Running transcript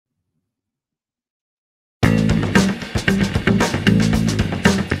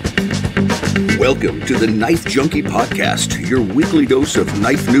Welcome to the Knife Junkie podcast, your weekly dose of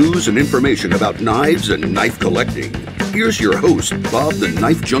knife news and information about knives and knife collecting. Here's your host, Bob the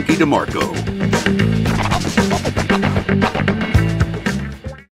Knife Junkie DeMarco.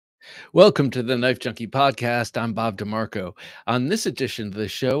 Welcome to the Knife Junkie podcast. I'm Bob DeMarco. On this edition of the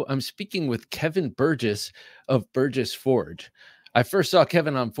show, I'm speaking with Kevin Burgess of Burgess Forge. I first saw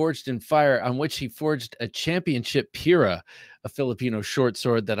Kevin on Forged in Fire, on which he forged a championship Pira, a Filipino short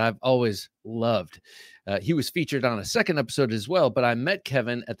sword that I've always loved. He was featured on a second episode as well, but I met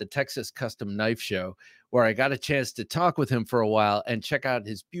Kevin at the Texas Custom Knife Show, where I got a chance to talk with him for a while and check out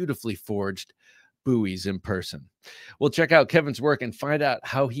his beautifully forged bowies in person. We'll check out Kevin's work and find out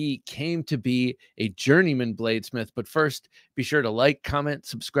how he came to be a journeyman bladesmith. But first, be sure to like, comment,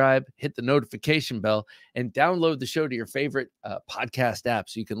 subscribe, hit the notification bell, and download the show to your favorite podcast app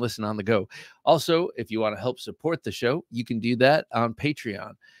so you can listen on the go. Also, if you want to help support the show, you can do that on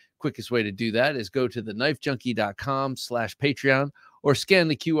Patreon. Quickest way to do that is go to theknifejunkie.com/Patreon or scan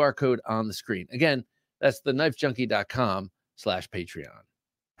the QR code on the screen. Again, that's theknifejunkie.com/Patreon.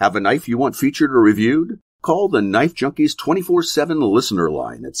 Have a knife you want featured or reviewed? Call the Knife Junkie's 24/7 listener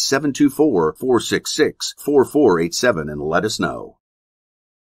line at 724-466-4487 and let us know.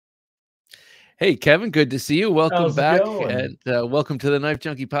 Hey, Kevin, good to see you. Welcome How's it back, going? and welcome to the Knife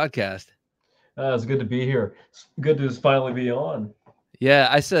Junkie podcast. It's good to be here. It's good to finally be on. Yeah,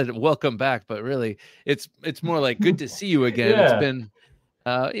 I said welcome back, but really, it's more like good to see you again. Yeah. It's been,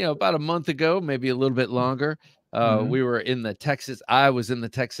 about a month ago, maybe a little bit longer. We were in the Texas. I was in the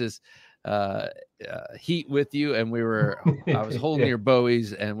Texas heat with you, and I was holding your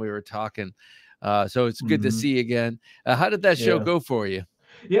bowies, and we were talking. So it's good to see you again. How did that show go for you?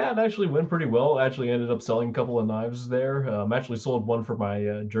 Yeah, it actually went pretty well. I actually ended up selling a couple of knives there. Actually sold one for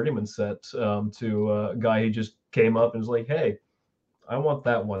my journeyman set to a guy. He just came up and was like, "Hey, I want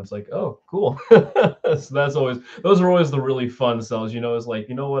that one." It's like, "Oh, cool." So those are always the really fun sells. It's like,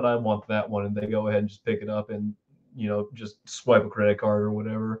 you know what, I want that one, and they go ahead and just pick it up and just swipe a credit card or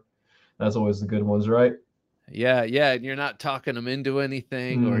whatever. That's always the good ones, right? Yeah, and you're not talking them into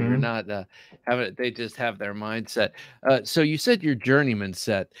anything, or you're not having it. They just have their mindset. So you said your journeyman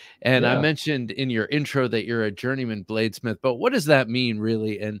set, and I Yeah. mentioned in your intro that you're a journeyman bladesmith. But what does that mean,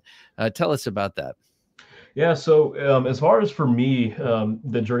 really? And tell us about that. Yeah, so as far as for me,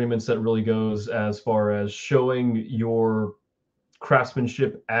 the journeyman set really goes as far as showing your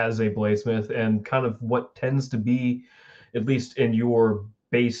craftsmanship as a bladesmith and kind of what tends to be, at least in your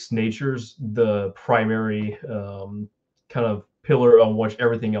base natures, the primary kind of pillar on which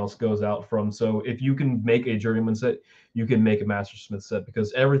everything else goes out from. So if you can make a journeyman set, you can make a mastersmith set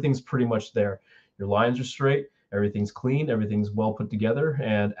because everything's pretty much there. Your lines are straight, everything's clean, everything's well put together,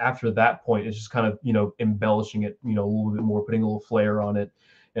 and after that point it's just kind of embellishing it a little bit more, putting a little flair on it.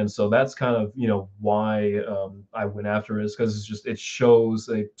 And so that's kind of why I went after it, is because it shows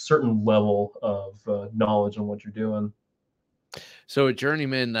a certain level of knowledge on what you're doing. So a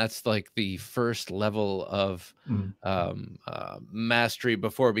journeyman, that's like the first level of mastery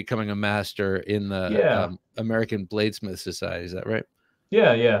before becoming a master in the American Bladesmith Society. Is that right?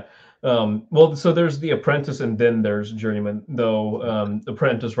 Yeah. Well, so there's the apprentice and then there's journeyman, though.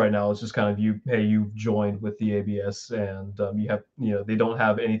 Apprentice right now is just kind of you've joined with the ABS, and you have, they don't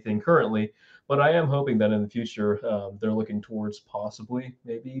have anything currently, but I am hoping that in the future they're looking towards possibly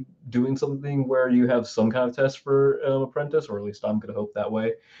maybe doing something where you have some kind of test for apprentice, or at least I'm going to hope that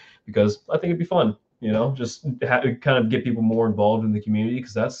way, because I think it'd be fun. Just kind of get people more involved in the community,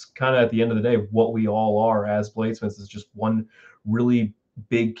 because that's kind of at the end of the day what we all are as bladesmiths, is just one really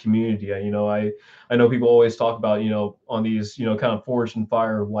big community. I know people always talk about on these kind of Forged in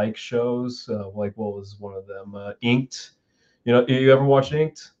Fire like shows, like what was one of them, Inked. You ever watched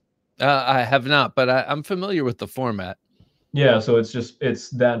Inked? I have not, but I'm familiar with the format. Yeah, so it's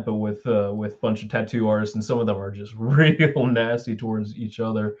that, but with a bunch of tattoo artists, and some of them are just real nasty towards each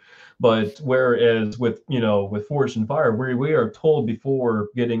other. But whereas with Forged in Fire, we are told before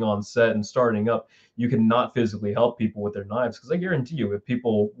getting on set and starting up, you cannot physically help people with their knives, because I guarantee you, if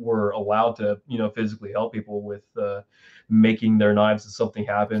people were allowed to physically help people with making their knives, and something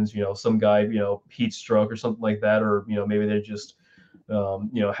happens, some guy heat stroke or something like that, or maybe they just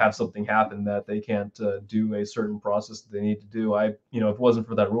have something happen that they can't do a certain process that they need to do. If it wasn't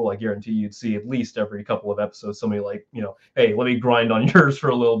for that rule, I guarantee you'd see at least every couple of episodes somebody like, hey, let me grind on yours for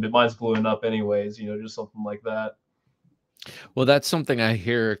a little bit. Mine's gluing up anyways, just something like that. Well, that's something I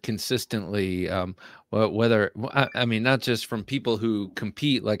hear consistently, whether, I mean, not just from people who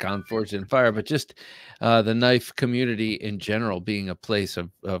compete like on Forged in Fire, but just the knife community in general being a place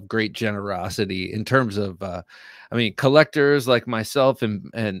of great generosity in terms of, I mean, collectors like myself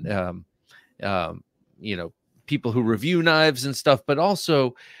and you know, people who review knives and stuff, but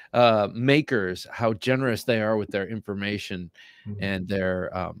also makers, how generous they are with their information and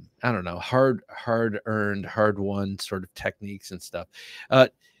their I don't know, hard-earned, hard-won sort of techniques and stuff.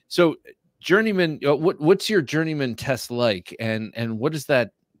 So journeyman, what's your journeyman test like, and what does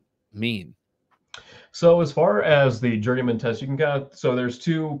that mean? So as far as the journeyman test, you can kind of, so there's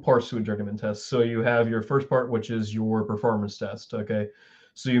two parts to a journeyman test. So you have your first part, which is your performance test. Okay.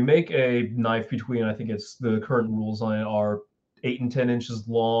 So you make a knife between, I think it's the current rules on it are 8 and 10 inches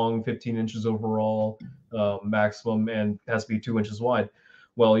long, 15 inches overall, maximum, and has to be 2 inches wide.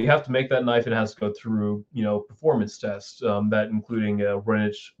 Well, you have to make that knife. It has to go through, performance tests, that including a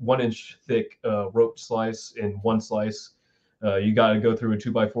 1 inch thick rope slice in one slice. You got to go through a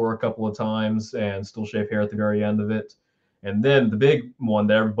 2x4 a couple of times and still shave hair at the very end of it. And then the big one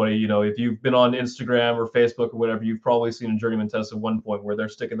that everybody, if you've been on Instagram or Facebook or whatever, you've probably seen a journeyman test at one point where they're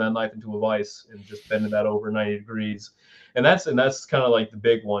sticking that knife into a vise and just bending that over 90 degrees. And that's kind of like the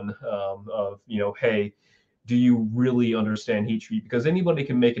big one of, hey, do you really understand heat treat? Because anybody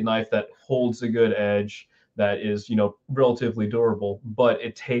can make a knife that holds a good edge, that is, relatively durable, but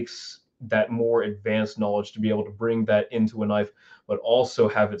it takes that more advanced knowledge to be able to bring that into a knife, but also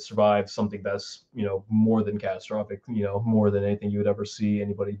have it survive something that's, more than catastrophic, more than anything you would ever see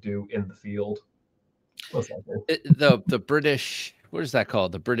anybody do in the field. The British, what is that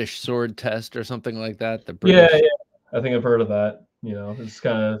called? The British sword test or something like that? The British... Yeah. I think I've heard of that. Just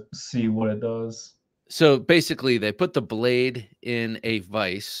kind of see what it does. So basically, they put the blade in a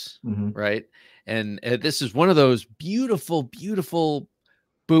vise, right? And this is one of those beautiful, beautiful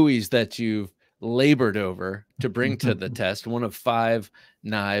bowies that you've labored over to bring to the test. One of 5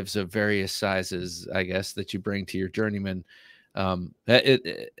 knives of various sizes, I guess, that you bring to your journeyman. And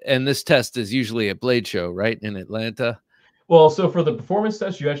this test is usually a blade show, right, in Atlanta? Well, so for the performance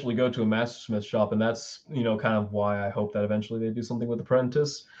test, you actually go to a mastersmith shop, and that's, kind of why I hope that eventually they do something with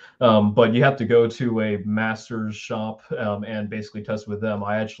Apprentice. But you have to go to a master's shop and basically test with them.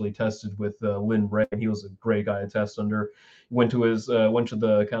 I actually tested with Lynn Ray, and he was a great guy to test under. Went to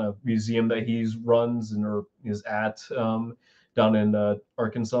the kind of museum that he runs or is at down in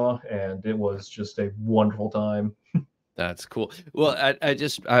Arkansas, and it was just a wonderful time. That's cool. Well,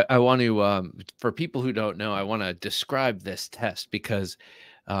 I want to, for people who don't know, I want to describe this test because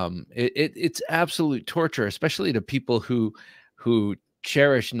it's absolute torture, especially to people who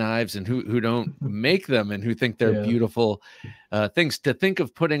cherish knives and who don't make them and who think they're beautiful things. To think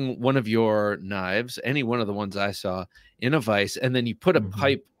of putting one of your knives, any one of the ones I saw, in a vise, and then you put a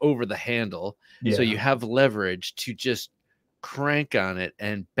pipe over the handle, so you have leverage to just crank on it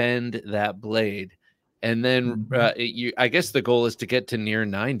and bend that blade. And then I guess the goal is to get to near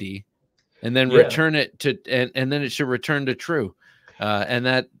 90 and then return it to, and then it should return to true. And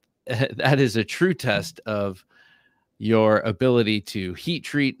that is a true test of your ability to heat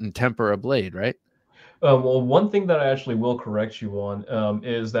treat and temper a blade, right? Well, one thing that I actually will correct you on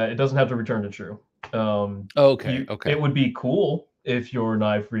is that it doesn't have to return to true. Okay. It would be cool if your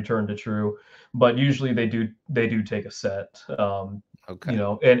knife returned to true, but usually they do take a set. Okay.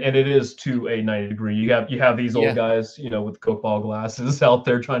 And it is to a 90 degree. You have these old guys, with Coke ball glasses out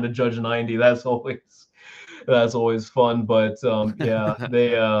there trying to judge 90. That's always fun. But no,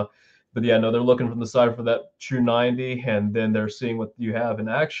 they're looking from the side for that true 90, and then they're seeing what you have. And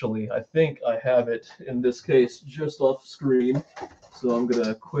actually, I think I have it in this case just off screen. So I'm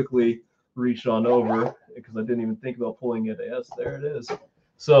gonna quickly reach on over because I didn't even think about pulling it. Yes, there it is.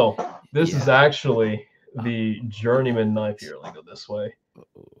 So this is actually the journeyman knife. Here, let me go this way.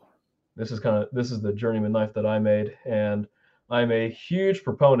 This is the journeyman knife that I made, and I'm a huge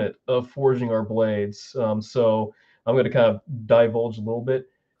proponent of forging our blades. So I'm going to kind of divulge a little bit.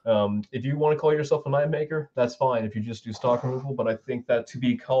 If you want to call yourself a knife maker, that's fine if you just do stock removal, but I think that to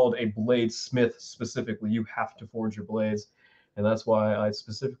be called a blade smith specifically, you have to forge your blades, and that's why I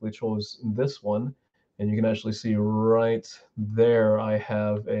specifically chose this one. And you can actually see right there, I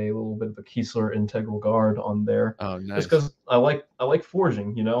have a little bit of a Kiesler integral guard on there. Oh, nice. Just because I like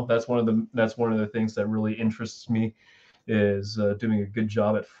forging. That's one of the things that really interests me, is doing a good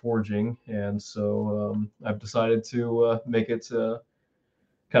job at forging. And so I've decided to make it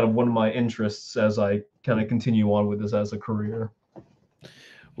kind of one of my interests as I kind of continue on with this as a career.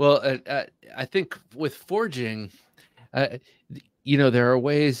 Well, I think with forging, there are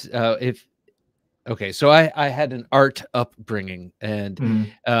ways Okay, so I had an art upbringing, and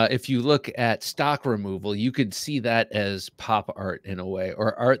if you look at stock removal, you could see that as pop art in a way,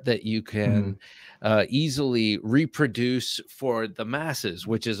 or art that you can easily reproduce for the masses,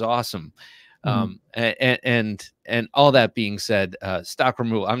 which is awesome. And all that being said, stock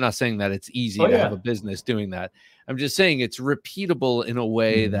removal, I'm not saying that it's easy to have a business doing that. I'm just saying it's repeatable in a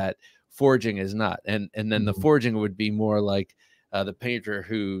way that forging is not. And then the forging would be more like the painter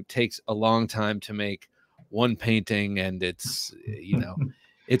who takes a long time to make one painting, and it's, you know,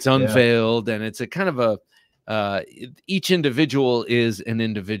 it's unveiled, and it's a kind of a each individual is an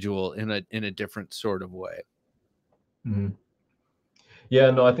individual in a different sort of way. Yeah,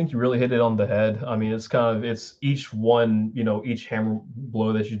 no, I think you really hit it on the head. I mean, it's kind of, it's each one, you know, each hammer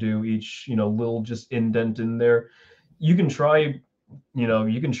blow that you do, each, you know, little just indent in there. You can try, you know,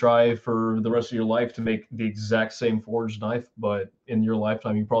 you can try for the rest of your life to make the exact same forged knife, but in your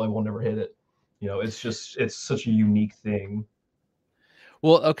lifetime, you probably won't ever hit it. You know, it's just, it's such a unique thing.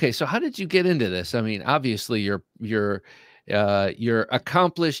 Well, okay, so how did you get into this? I mean, obviously you're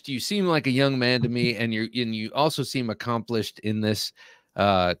accomplished. You seem like a young man to me, and you also seem accomplished in this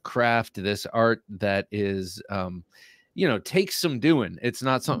craft, this art that is, you know, takes some doing. It's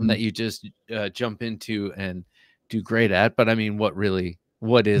not something that you just jump into and do great at. But I mean, what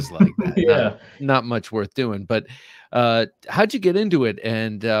is like that? Not much worth doing. But how'd you get into it,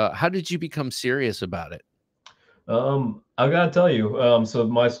 and how did you become serious about it? I gotta tell you, so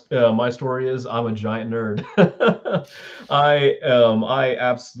my story is I'm a giant nerd. I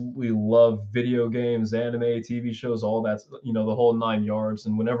absolutely love video games, anime, TV shows, all that, you know, the whole 9 yards.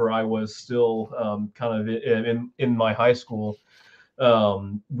 And whenever I was still kind of in my high school,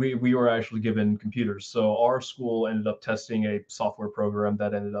 we were actually given computers. So our school ended up testing a software program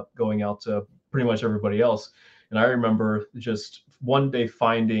that ended up going out to pretty much everybody else. And I remember just one day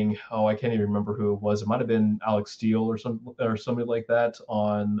finding, oh, I can't even remember who it was. It might have been Alex Steele or somebody like that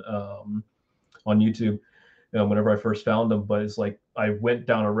on YouTube. Whenever I first found them, but it's like I went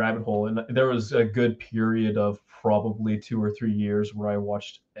down a rabbit hole, and there was a good period of probably 2 or 3 years where I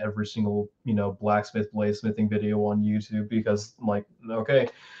watched every single, you know, blacksmith, bladesmithing video on YouTube, because I'm like, okay,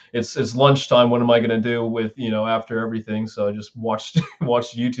 it's lunchtime. What am I gonna do with, you know, after everything? So I just watched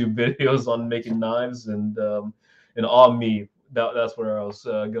YouTube videos on making knives, and me. That's where I was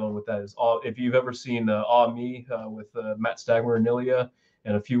going with that. Is if you've ever seen Me with Matt Stagmer and Ilya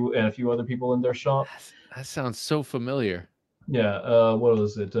and a few other people in their shop. That sounds so familiar. Yeah, what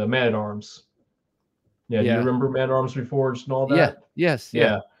was it? Man at Arms. Yeah, do you remember Man at Arms Reforged and all that? Yeah,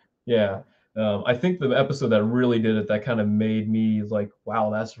 yes, yeah. I think the episode that really did it, that kind of made me like, wow,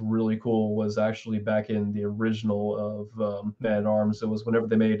 that's really cool, was actually back in the original of Man at Arms. It was whenever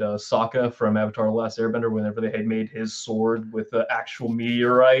they made Sokka from Avatar: The Last Airbender, whenever they had made his sword with the actual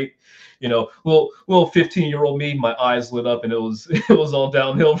meteorite. You know, little 15-year-old me, my eyes lit up, and it was all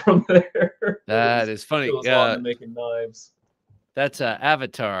downhill from there. That is funny. It was on making knives. That's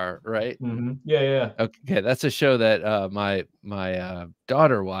Avatar, right? Yeah. Okay, that's a show that my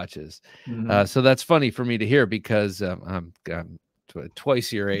daughter watches. So that's funny for me to hear, because I'm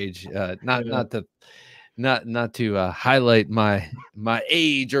twice your age. Not to highlight my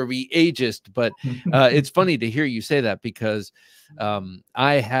age or be ageist, but it's funny to hear you say that, because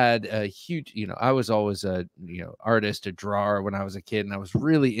I had a huge, you know, I was always a, you know, artist, a drawer when I was a kid, and I was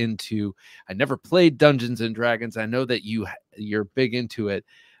really into, I never played Dungeons and Dragons. I know that you're big into it,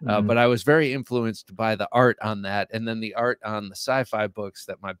 but I was very influenced by the art on that, and then the art on the sci-fi books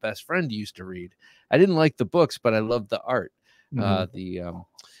that my best friend used to read. I didn't like the books, but I loved the art.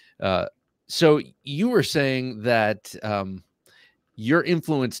 So you were saying that you're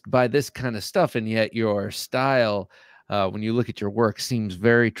influenced by this kind of stuff, and yet your style, when you look at your work, seems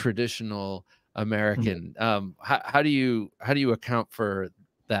very traditional American. How do you account for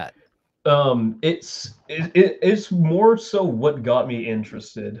that? It's more so what got me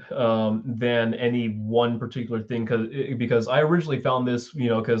interested than any one particular thing, because I originally found this, you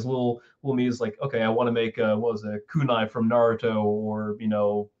know, because little me is like, okay, I want to make what was it, kunai from Naruto, or, you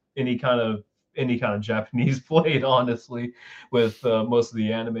know, any kind of Japanese blade, honestly, with most of the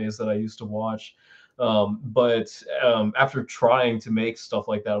animes that I used to watch. But after trying to make stuff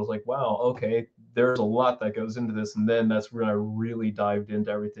like that, I was like, wow, okay, there's a lot that goes into this. And then that's where I really dived into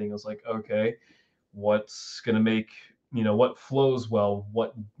everything. I was like, okay, what's going to make, you know, what flows well,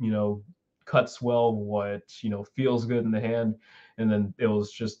 what, you know, cuts well, what, you know, feels good in the hand. And then it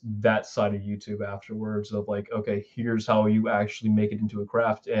was just that side of YouTube afterwards of like, okay, here's how you actually make it into a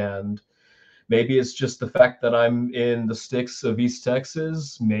craft. And maybe it's just the fact that I'm in the sticks of East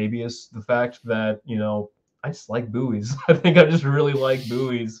Texas. Maybe it's the fact that, you know, I just like buoys. I think I just really like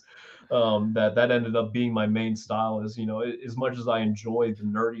buoys. That ended up being my main style. Is, you know, as much as I enjoy the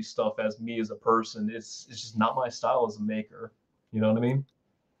nerdy stuff as me as a person, it's just not my style as a maker. You know what I mean?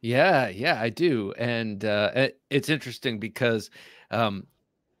 Yeah, I do. And it's interesting because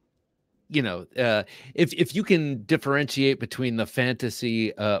you know, if you can differentiate between the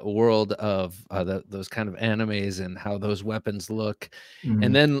fantasy world of those kind of animes and how those weapons look,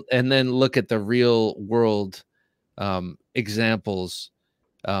 and Mhm. then look at the real world examples,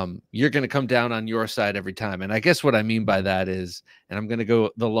 you're going to come down on your side every time. And I guess what I mean by that is, and I'm going to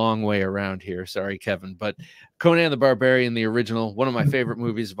go the long way around here. Sorry, Kevin, but Conan the Barbarian, the original, one of my favorite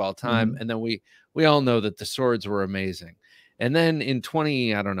movies of all time. Mhm. And then we all know that the swords were amazing. And then in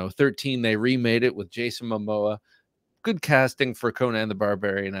 13, they remade it with Jason Momoa. Good casting for Conan the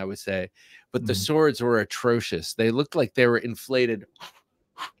Barbarian, I would say. But the Mhm. swords were atrocious. They looked like they were inflated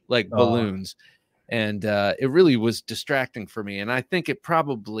like Uh, balloons. And it really was distracting for me. And I think it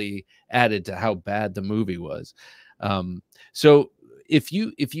probably added to how bad the movie was. So if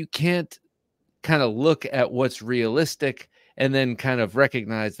you can't kind of look at what's realistic and then kind of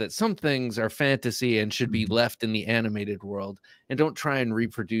recognize that some things are fantasy and should be mhm. left in the animated world, and don't try and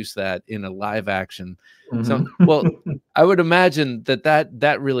reproduce that in a live action. So, Mhm. well, I would imagine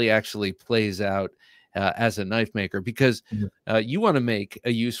that really actually plays out as a knife maker, because you want to make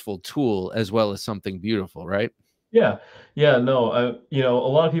a useful tool as well as something beautiful, right? Yeah, yeah, no,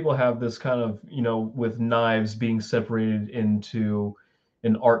 a lot of people have this kind of, with knives being separated into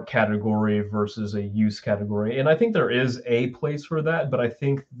an art category versus a use category, and I think there is a place for that, but I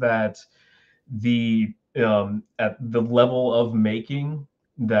think that at the level of making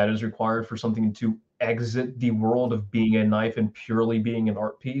that is required for something to exit the world of being a knife and purely being an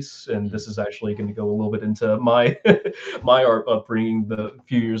art piece, and Mhm. this is actually going to go a little bit into my my art upbringing, the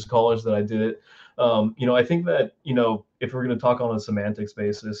few years of college that I did it. I think that, if we're going to talk on a semantics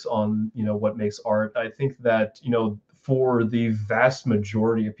basis on, what makes art, I think that, for the vast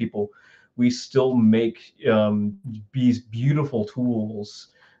majority of people, we still make these beautiful tools,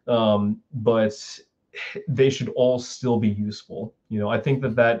 but they should all still be useful. I think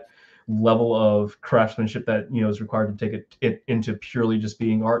that level of craftsmanship that is required to take it into purely just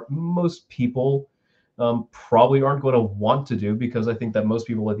being art, most people probably aren't going to want to do, because I think that most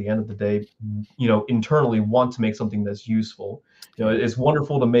people at the end of the day, internally want to make something that's useful. Yeah. It's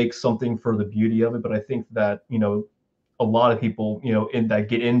wonderful to make something for the beauty of it, but I think that a lot of people in that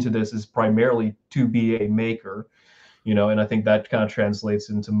get into this is primarily to be a maker. And I think that kind of translates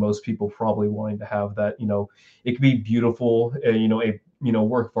into most people probably wanting to have that, it could be beautiful, a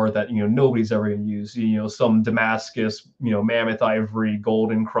work of art that nobody's ever going to use, some Damascus, mammoth ivory,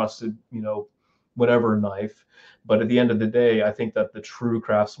 gold encrusted, whatever knife. But at the end of the day, I think that the true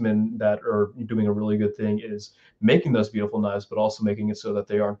craftsmen that are doing a really good thing is making those beautiful knives, but also making it so that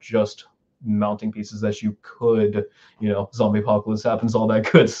they aren't just mounting pieces that you could, zombie apocalypse happens, all that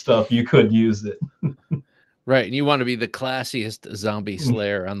good stuff, you could use it. Right. And you want to be the classiest zombie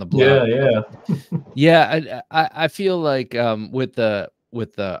slayer on the block. Yeah, yeah. Yeah, I feel like with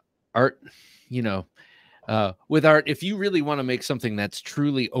the art, you know, with art, if you really want to make something that's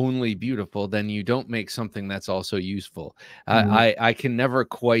truly only beautiful, then you don't make something that's also useful. Mhm, I can never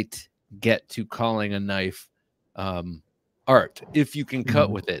quite get to calling a knife art. If you can cut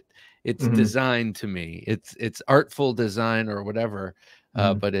mhm, with it, it's mhm, design to me. It's artful design or whatever.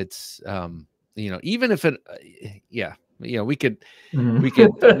 mhm, But it's even if it, yeah, mhm.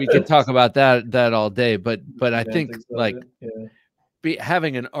 we could talk about that all day. The But I think semantics of like it, yeah.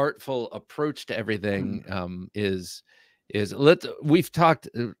 having an artful approach to everything is we've talked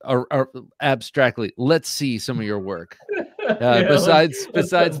abstractly. Let's see some of your work Yeah, let's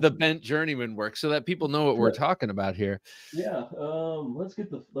besides the bent journeyman work, so that people know what we're talking about here. yeah, let's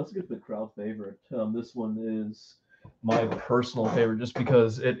get the crowd favorite. This one is my personal favorite just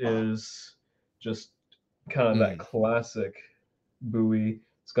because it is just kind of that Mm, classic buoy.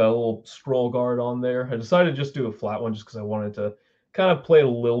 It's got a little scroll guard on there. I decided to just do a flat one just because I wanted to kind of play it a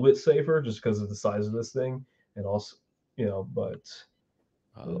little bit safer just because of the size of this thing. And also, but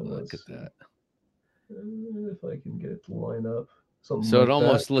oh, look let's at see that. if I can get it to line up. Something So it like that.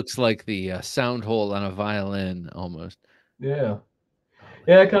 almost looks like the sound hole on a violin almost. Yeah. Oh, look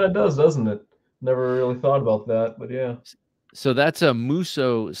Yeah, at it that. kind of does, doesn't it? Never really thought about that, but yeah. So that's a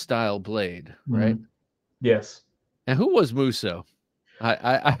Muso style blade, right? Mhm. Yes. And who was Muso?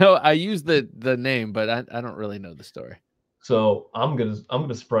 I know I use the name, but I don't really know the story. So I'm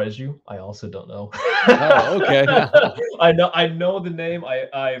gonna surprise you. I also don't know. Oh, okay. I know the name. I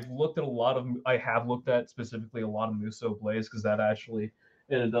have looked at specifically a lot of Muso Blaze because that actually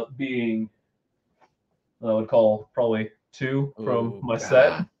ended up being I would call probably two from Oh my set.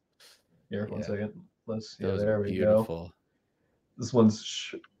 God. Here, one Yeah, second. Yeah, those are there we go. beautiful. This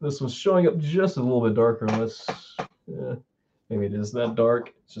one's showing up just a little bit darker. Yeah, maybe it is that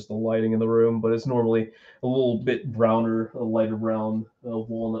dark. It's just the lighting in the room, but it's normally a little bit browner, a lighter brown,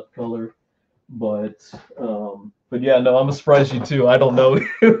 walnut color. it. But yeah, no, I'm gonna surprise you too. I don't know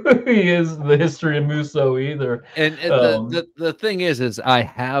who he is, the history of Muso either. And the thing is I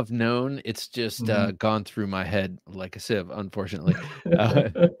have known, it's just Mhm. gone through my head like a sieve, unfortunately.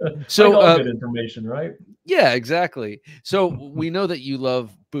 Like So all good information, right? yeah, exactly. So we know that you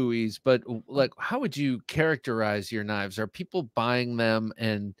love bowies, but like, how would you characterize your knives? Are people buying them?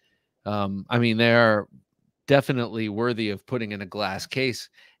 And I mean, they are definitely worthy of putting in a glass case.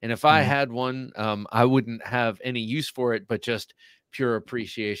 And if I Mhm. had one, I wouldn't have any use for it, but just pure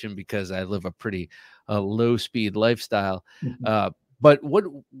appreciation because I live a pretty low speed lifestyle. Uh, but what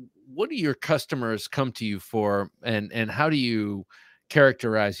do your customers come to you for, and how do you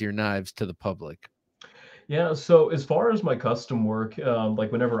characterize your knives to the public? Yeah, so as far as my custom work,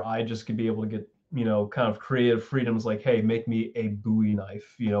 like whenever I just could be able to get, kind of creative freedoms, like, hey, make me a Bowie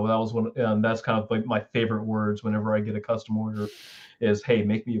knife. That was one. That's kind of like my favorite words whenever I get a custom order, is, hey,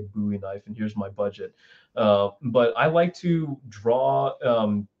 make me a Bowie knife, and here's my budget. But I like to draw.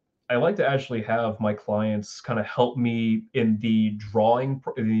 I like to actually have my clients kind of help me in the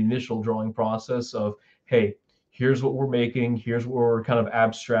the initial drawing process of, hey, here's what we're making, here's what we're kind of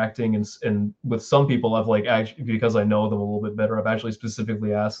abstracting, and with some people I've like actually, because I know them a little bit better, I've actually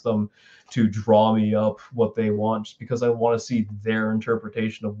specifically asked them to draw me up what they want, just because I want to see their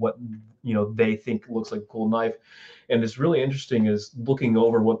interpretation of what they think looks like a cool knife. And it's really interesting is looking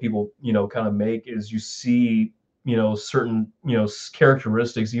over what people kind of make, is you see certain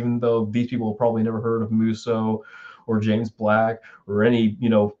characteristics, even though these people have probably never heard of Muso or James Black or any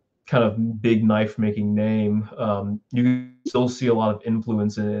kind of big knife making name. You still see a lot of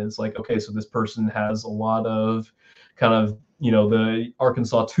influence in it. It's like, okay, so this person has a lot of kind of the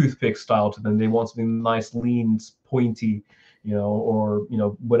Arkansas toothpick style to them. They want something nice, lean, pointy, or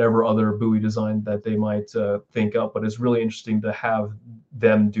whatever other Bowie design that they might think up. But it's really interesting to have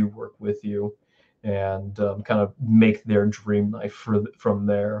them do work with you and kind of make their dream knife from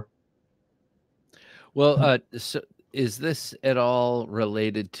there. Well, so is this at all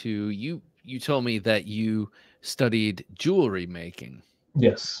related to you? You told me that you studied jewelry making.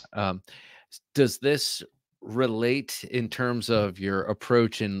 Yes. Um, does this relate in terms of your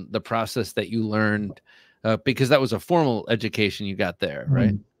approach and the process that you learned? Because that was a formal education you got there,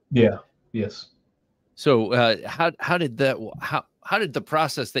 right? Yeah. Yes. So how did that how did the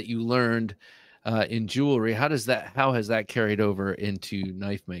process that you learned in jewelry, how has that carried over into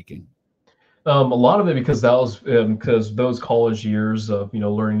knife making? A lot of it because that was because those college years of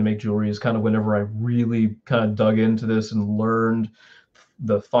learning to make jewelry is kind of whenever I really kind of dug into this and learned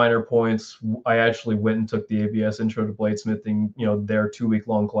the finer points. I actually went and took the ABS Intro to Bladesmithing, their 2 week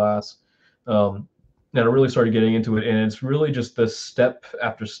long class, and I really started getting into it. And it's really just the step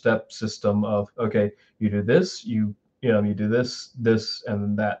after step system of, okay, you do this, you do this, and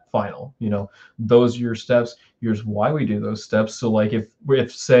then that final. Those are your steps. Here's why we do those steps. So like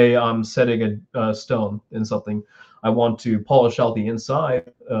if say I'm setting a stone in something, I want to polish out the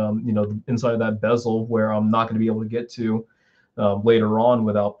inside, the inside of that bezel where I'm not going to be able to get to later on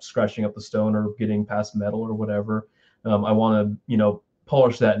without scratching up the stone or getting past metal or whatever. I want to,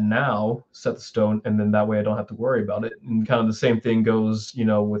 polish that now, set the stone, and then that way I don't have to worry about it. And kind of the same thing goes,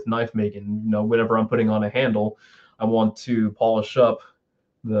 with knife making. Whenever I'm putting on a handle, I want to polish up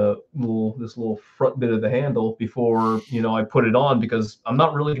this little front bit of the handle before I put it on, because I'm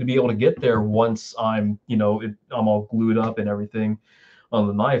not really going to be able to get there once I'm I'm all glued up and everything on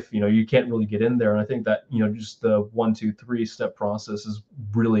the knife. You can't really get in there. And I think that just the 1 2 3 step process has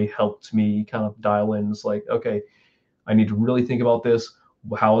really helped me kind of dial in. It's like, okay, I need to really think about this.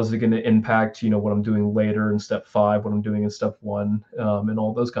 How is it going to impact what I'm doing later in step 5, what I'm doing in step 1, and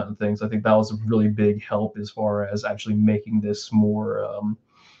all those kind of things. I think that was a really big help as far as actually making this more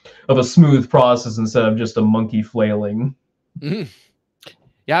of a smooth process instead of just a monkey flailing. Mhm.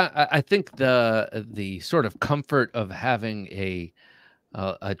 Yeah, I think the sort of comfort of having a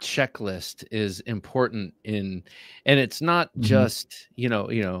checklist is important and it's not just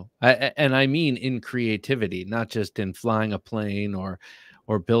and I mean in creativity, not just in flying a plane or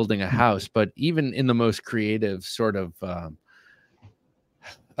building a house, but even in the most creative sort of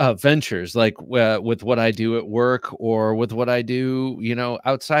ventures, like with what I do at work or with what I do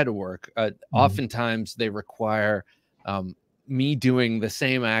outside of work. Oftentimes they require me doing the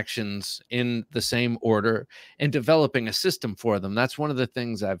same actions in the same order and developing a system for them. That's one of the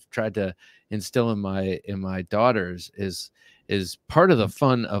things I've tried to instill in my daughters is part of the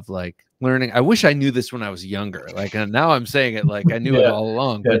fun of like learning. I wish I knew this when I was younger. Like, and now I'm saying it like I knew it all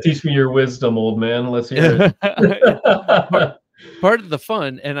along. Yeah, But teach me your wisdom, old man. Let's hear it. part of the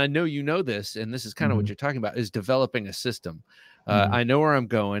fun, and I know you know this, and this is kind of what you're talking about, is developing a system. I know where I'm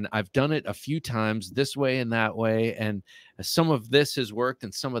going. I've done it a few times this way and that way, and some of this has worked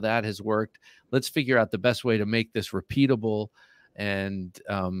and some of that has worked. Let's figure out the best way to make this repeatable and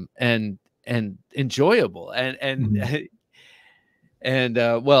enjoyable. And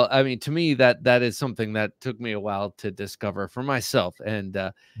well, I mean, to me, that is something that took me a while to discover for myself. And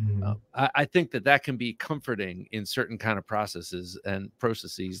I think that can be comforting in certain kind of processes,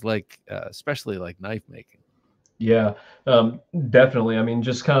 like especially like knife making. Yeah, definitely. I mean,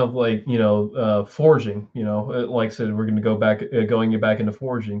 just kind of like, forging, like I said, we're going to go back, going back into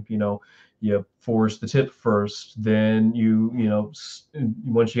forging, you forge the tip first, then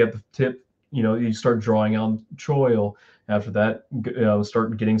once you have the tip, you start drawing out choil. After that,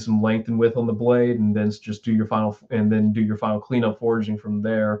 start getting some length and width on the blade, and then just do your final cleanup forging from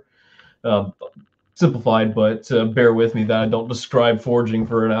there. Simplified, but bear with me that I don't describe forging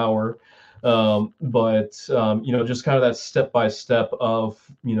for an hour. Just kind of that step by step of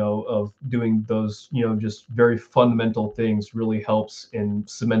doing those, just very fundamental things really helps in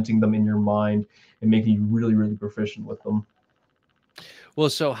cementing them in your mind and making you really, really proficient with them. Well,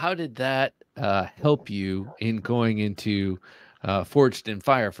 so how did that help you in going into Forged in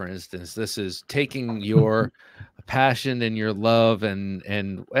Fire, for instance? This is taking your passion and your love, and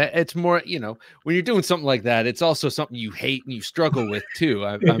it's more, when you're doing something like that, it's also something you hate and you struggle with too.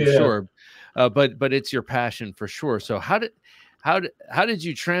 I'm sure, but it's your passion for sure. So how did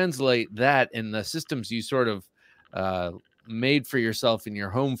you translate that in the systems you sort of made for yourself in your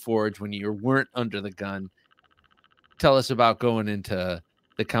home forge when you weren't under the gun? Tell us about going into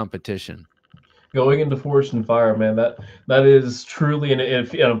the competition. Going into Forged in Fire, man, that is truly, and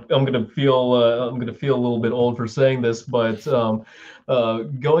if I'm gonna feel a little bit old for saying this, but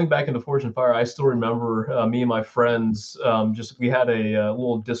going back into Forged in Fire, I still remember me and my friends, we had a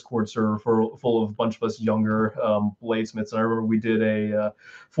little Discord server full of a bunch of us younger bladesmiths, and I remember we did a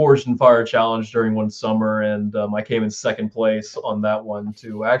Forged in Fire challenge during one summer, and I came in second place on that one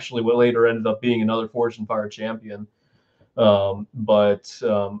too. Actually, what later ended up being another Forged in Fire champion.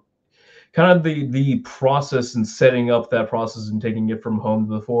 Kind of the process and setting up that process and taking it from home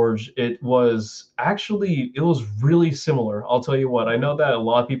to the forge, it was really similar. I'll tell you what, I know that a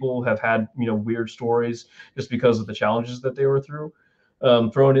lot of people have had, weird stories just because of the challenges that they were thrown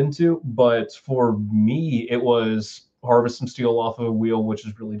into. But for me, it was harvest some steel off of a wheel, which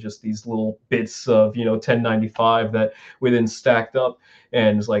is really just these little bits of 1095 that we then stacked up.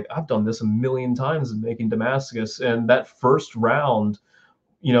 And it's like, I've done this a million times in making Damascus. And that first round,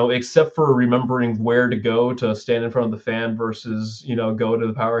 except for remembering where to go to stand in front of the fan versus, go to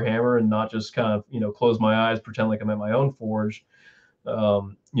the power hammer and not just kind of, close my eyes, pretend like I'm at my own forge.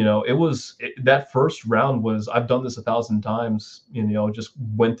 That first round was, I've done this 1,000 times, just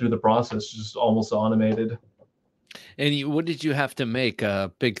went through the process, just almost automated. And what did you have to make?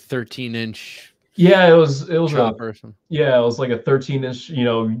 A big 13-inch? Yeah, it was it was like a 13-inch,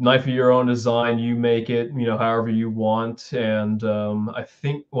 knife of your own design. You make it, however you want. And I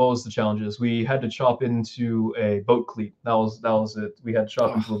think what was the challenges? We had to chop into a boat cleat. That was it. We had to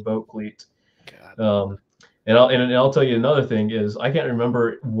chop into a boat cleat. God. And I'll tell you another thing is I can't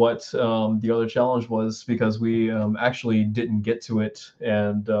remember what the other challenge was because we actually didn't get to it.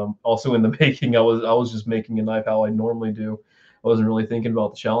 And also in the making, I was just making a knife how I normally do. I wasn't really thinking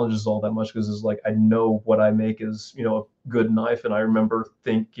about the challenges all that much because it's like, I know what I make is, a good knife. And I remember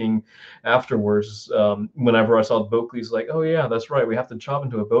thinking afterwards, whenever I saw the boat cleats, like, oh yeah, that's right. We have to chop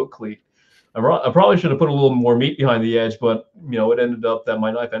into a boat cleat. I probably should have put a little more meat behind the edge, but it ended up that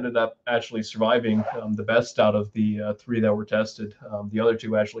my knife ended up actually surviving the best out of the 3 that were tested. The other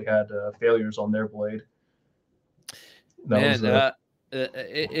 2 actually had failures on their blade.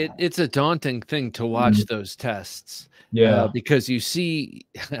 It's a daunting thing to watch those tests. Yeah, because you see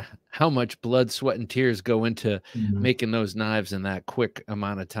how much blood, sweat, and tears go into making those knives in that quick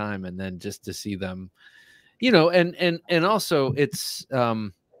amount of time, and then just to see them, and also it's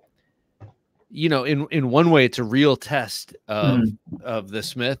in one way it's a real test of the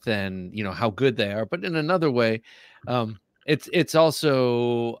smith and how good they are, but in another way, it's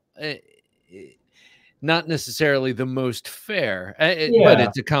also not necessarily the most fair, but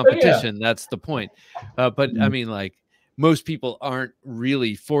it's a competition. That's the point. But I mean, like, most people aren't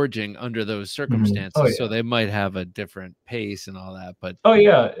really forging under those circumstances, so they might have a different pace and all that. But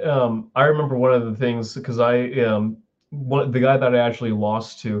I remember one of the things because the guy that I actually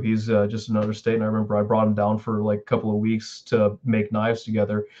lost to, he's just another state, and I remember I brought him down for like a couple of weeks to make knives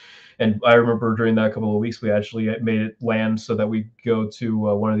together. And I remember during that couple of weeks, we actually made it land so that we go to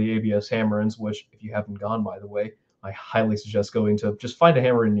one of the ABS hammer-ins, which, if you haven't gone, by the way, I highly suggest going to. Just find a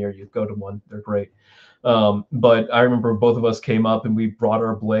hammer-in near you. Go to one. They're great. But I remember both of us came up and we brought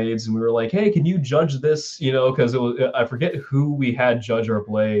our blades and we were like, hey, can you judge this? You know, because it was, I forget who we had judge our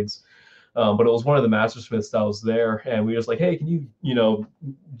blades. But it was one of the mastersmiths that was there, and we were just like, "Hey, can you,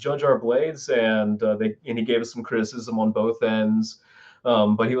 judge our blades?" And he gave us some criticism on both ends.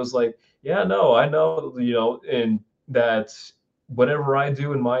 But he was like, "Yeah, no, I know, and that whatever I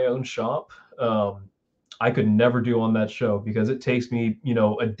do in my own shop, I could never do on that show because it takes me,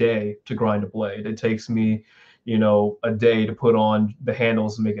 a day to grind a blade. It takes me, a day to put on the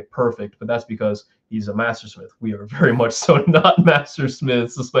handles and make it perfect. But that's because he's a mastersmith. We are very much so not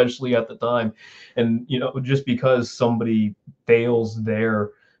mastersmiths, especially at the time. And, just because somebody fails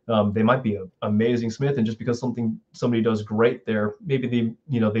there, they might be an amazing smith, and just because somebody does great there, maybe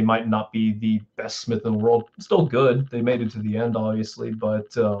they might not be the best smith in the world. Still good. They made it to the end, obviously,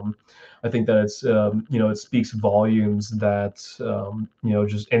 but I think that it's it speaks volumes that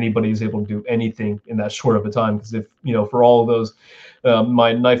just anybody is able to do anything in that short of a time. Because if for all of those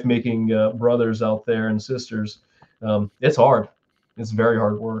my knife making brothers out there and sisters, it's hard. It's very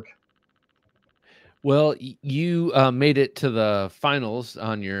hard work. Well, you made it to the finals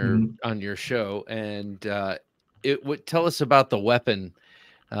on your show, and it would tell us about the weapon.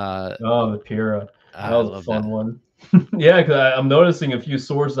 Oh, the Pira. That I was a love fun that. one. Yeah, because I'm noticing a few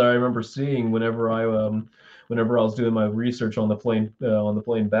swords that I remember seeing whenever I was doing my research on the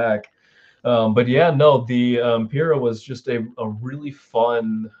plane back. But yeah, no, the Pira was just a really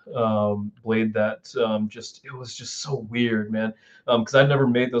fun blade that it was just so weird, man. Because I'd never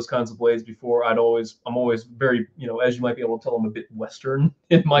made those kinds of blades before. I'm always very, as you might be able to tell, I'm a bit Western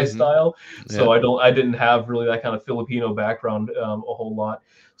in my style. Yeah. So I didn't have really that kind of Filipino background a whole lot.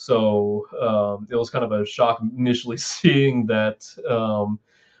 So it was kind of a shock initially seeing that.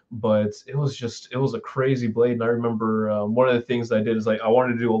 But it was a crazy blade. And I remember one of the things I did is I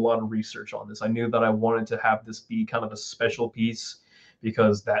wanted to do a lot of research on this. I knew that I wanted to have this be kind of a special piece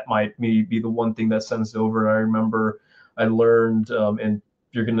because that might maybe be the one thing that sends it over. And I remember I learned, and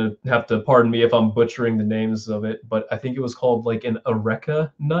you're gonna have to pardon me if I'm butchering the names of it, but I think it was called like an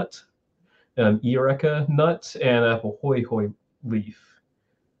areca nut, an eureka nut, and a hoy leaf.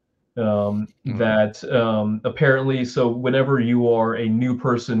 That apparently, so whenever you are a new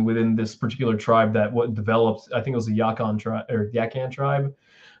person within this particular tribe that what developed, I think it was the Yakan tribe or Yakan tribe,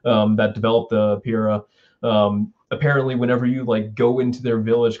 that developed the Pira. Apparently, whenever you like go into their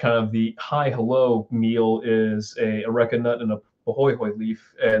village, kind of the hi hello meal is a areca nut and a pahoehoe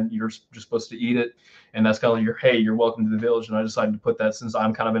leaf, and you're just supposed to eat it. And that's kind of your hey, you're welcome to the village. And I decided to put that, since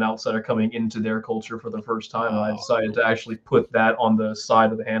I'm kind of an outsider coming into their culture for the first time, and I decided to actually put that on the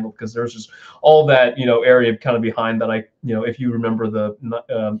side of the handle because there's just all that area kind of behind that. I if you remember the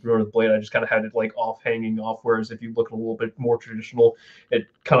blade, I just kind of had it like hanging off. Whereas if you look a little bit more traditional, it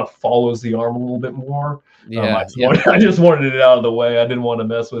kind of follows the arm a little bit more. Yeah, I just wanted it out of the way. I didn't want to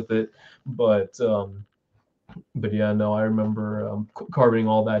mess with it, but yeah, no, I remember carving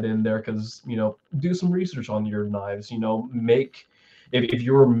all that in there because do some research on your knives. Make if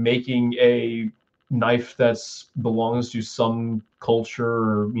you're making a knife that's belongs to some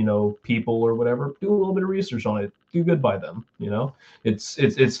culture or people or whatever, do a little bit of research on it. Do good by them.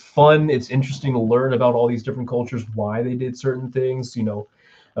 It's fun. It's interesting to learn about all these different cultures, why they did certain things.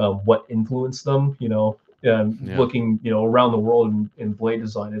 What influenced them. Looking around the world in blade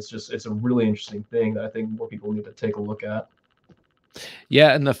design, it's a really interesting thing that I think more people need to take a look at.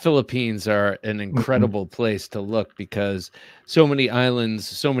 Yeah, and the Philippines are an incredible place to look because so many islands,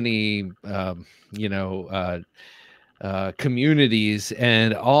 so many communities,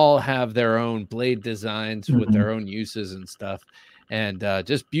 and all have their own blade designs with their own uses and stuff, and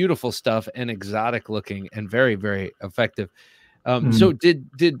just beautiful stuff and exotic looking and very, very effective. So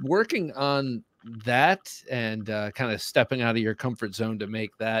did working on that and kind of stepping out of your comfort zone to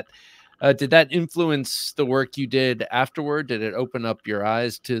make that, did that influence the work you did afterward? Did it open up your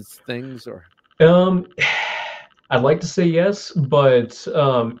eyes to things? Or I'd like to say yes, but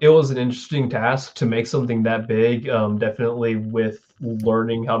it was an interesting task to make something that big. Definitely with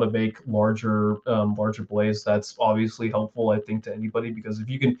learning how to make larger blades, that's obviously helpful, I think, to anybody, because if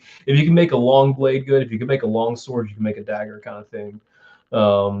you can make a long blade good, if you can make a long sword, you can make a dagger kind of thing.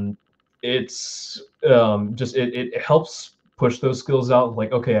 It's just it helps push those skills out.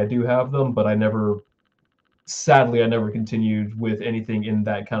 Like, okay, I do have them, but sadly I never continued with anything in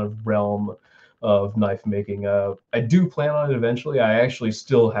that kind of realm of knife making. I do plan on it eventually. I actually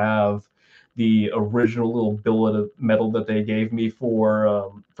still have the original little billet of metal that they gave me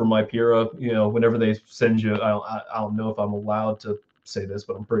for my Pira. Whenever they send you, I don't know if I'm allowed to say this,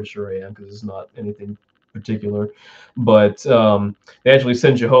 but I'm pretty sure I am because it's not anything particular, but they actually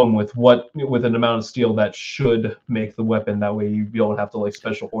send you home with an amount of steel that should make the weapon. That way you don't have to like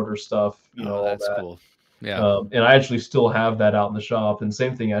special order stuff, Oh, all that's that. cool. Yeah. And I actually still have that out in the shop. And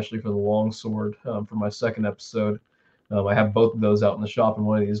same thing actually for the longsword for my second episode. I have both of those out in the shop, and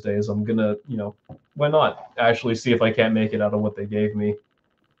one of these days I'm gonna, why not actually see if I can't make it out of what they gave me.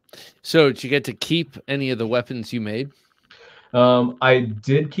 So did you get to keep any of the weapons you made? I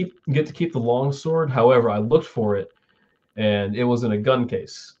did get to keep the longsword. However, I looked for it, and it was in a gun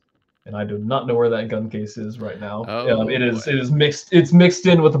case, and I do not know where that gun case is right now. Oh It boy. is mixed. It's mixed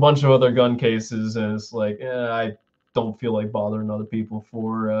in with a bunch of other gun cases, and it's like I don't feel like bothering other people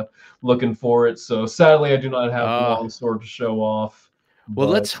for looking for it. So sadly, I do not have the longsword to show off. Well,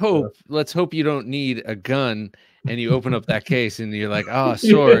 But let's hope you don't need a gun and you open up that case and you're like, oh,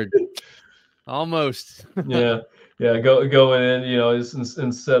 sword. Almost. yeah, going in,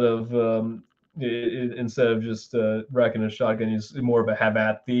 instead of instead of just racking a shotgun, it's more of a have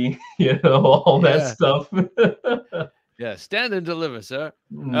at thee, all that stuff. Yeah, stand and deliver, sir.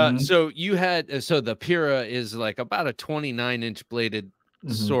 Mm-hmm. So you had so the Pira is like about a 29-inch bladed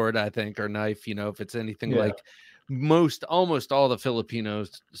sword, I think, or knife. If it's anything like almost all the Filipino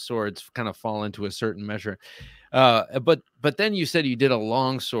swords kind of fall into a certain measure. But then you said you did a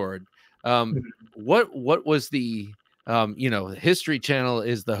long sword. What was the History Channel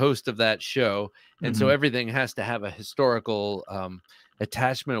is the host of that show, and so everything has to have a historical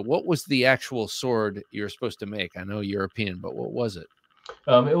attachment. What was the actual sword you're supposed to make? I know European, but what was it?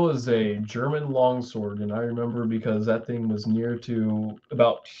 It was a German longsword, and I remember because that thing was near to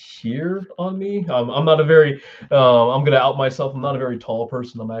about here on me. I'm not a very, I'm gonna out myself. I'm not a very tall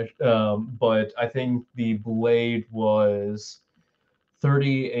person. But I think the blade was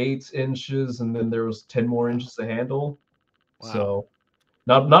 38 inches, and then there was 10 more inches to handle. Wow. So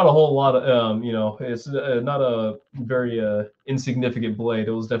not a whole lot of it's not a very insignificant blade.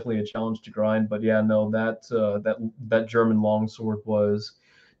 It was definitely a challenge to grind, but yeah, no, that German longsword was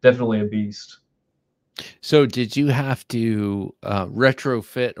definitely a beast. So did you have to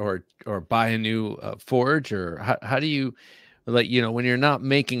retrofit or buy a new forge, or how do you, like, when you're not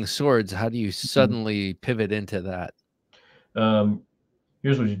making swords, how do you suddenly pivot into that?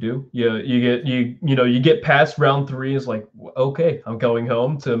 Here's what you do. You get past round 3. It's like, okay, I'm going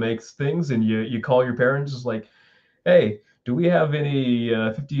home to make things, and you call your parents. It's like, hey, do we have any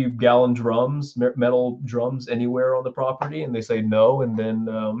 50-gallon drums, metal drums anywhere on the property? And they say no. And then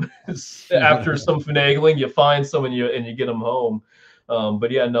after some finagling, you find some and you get them home. But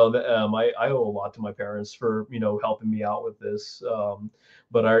yeah, no, I owe a lot to my parents for helping me out with this.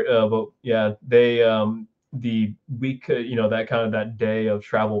 But yeah, they the week, that day of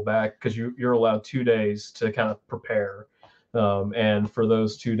travel back, because you're allowed 2 days to kind of prepare. And for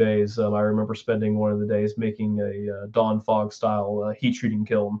those 2 days, I remember spending one of the days making a Dawn Fog style heat treating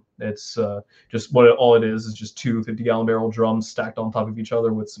kiln. It's just all it is just 2 50-gallon barrel drums stacked on top of each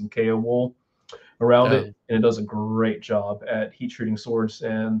other with some KO wool around it, and it does a great job at heat treating swords.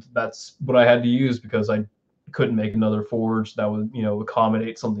 And that's what I had to use because I couldn't make another forge that would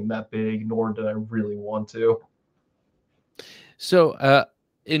accommodate something that big, nor did I really want to. So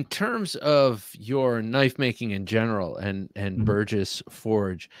in terms of your knife making in general and Burgess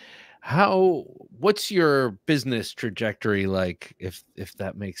Forge, what's your business trajectory like, if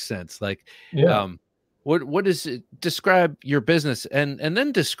that makes sense? Like, what is it? Describe your business and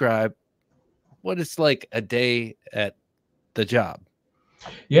then describe what it's like a day at the job.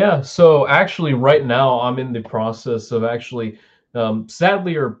 Yeah, so actually right now I'm in the process of actually,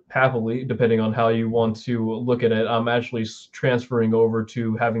 sadly or happily, depending on how you want to look at it, I'm actually transferring over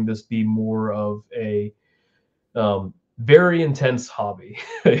to having this be more of a very intense hobby,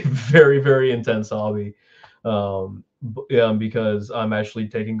 a very, very intense hobby, because I'm actually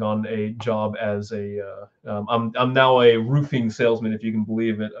taking on a job as I'm now a roofing salesman, if you can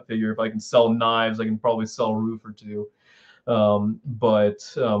believe it. I figure if I can sell knives, I can probably sell a roof or two. So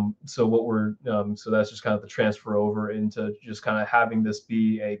that's just kind of the transfer over into just kind of having this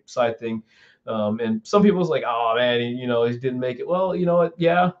be a side thing. And some people's like, oh man, he didn't make it. Well, you know what?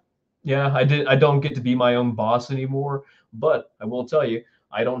 Yeah, I did. I don't get to be my own boss anymore, but I will tell you,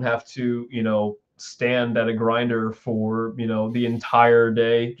 I don't have to, stand at a grinder for, the entire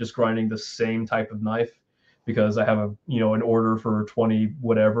day, just grinding the same type of knife, because I have an order for 20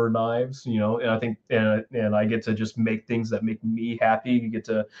 whatever knives, and I think, and I get to just make things that make me happy. You get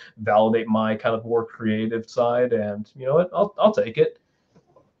to validate my kind of more creative side, and you know what, I'll take it.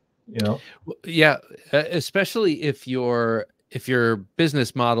 Yeah, especially if your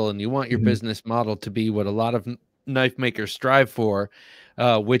business model, and you want your business model to be what a lot of knife makers strive for,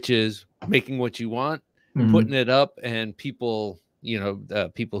 which is making what you want putting it up, and people, you know,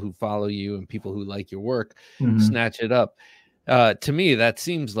 people who follow you and people who like your work snatch it up. To me, that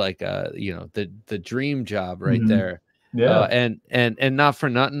seems like you know, the dream job right there. Yeah. And not for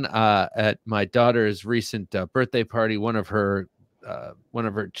nothing, at my daughter's recent birthday party, one of her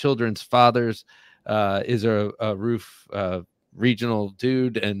children's fathers is a roof regional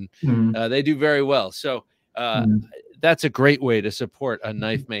dude, and they do very well. So that's a great way to support a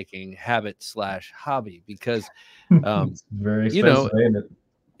knife making habit / hobby, because it's very expensive, you know, ain't it?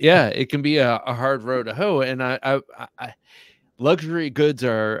 yeah, it can be a hard road to hoe. And I luxury goods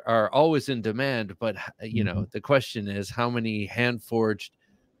are always in demand, but you know, the question is, how many hand forged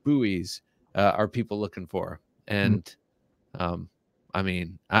buoys are people looking for? And I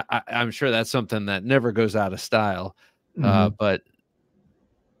mean, I'm sure that's something that never goes out of style. But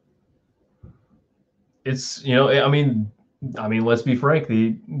it's, you know, I mean, let's be frank,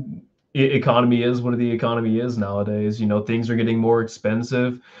 the economy is what the economy is nowadays. You know, things are getting more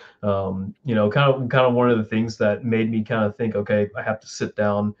expensive. You know, kind of one of the things that made me kind of think, okay, I have to sit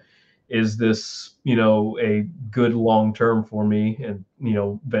down. Is this, you know, a good long term for me? And, you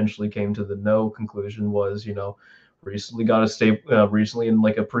know, eventually came to the no conclusion. Was, you know, recently got a recently in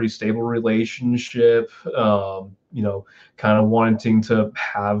like a pretty stable relationship. You know, kind of wanting to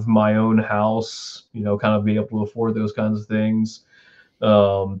have my own house, you know, kind of be able to afford those kinds of things.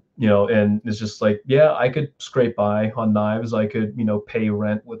 You know, and it's just like, yeah, I could scrape by on knives. I could, you know, pay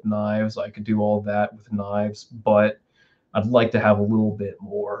rent with knives. I could do all that with knives, but I'd like to have a little bit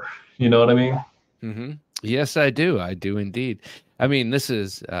more. You know what I mean? Yes, I do. I do indeed. I mean, this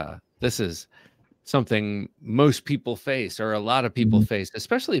is something most people face, or a lot of people face,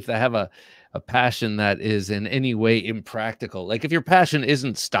 especially if they have a passion that is in any way impractical. Like if your passion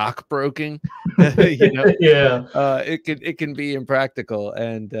isn't stockbroking, you know, Yeah. It can be impractical.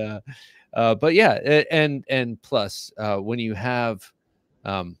 And but yeah, and plus when you have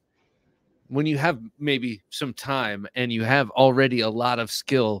maybe some time and you have already a lot of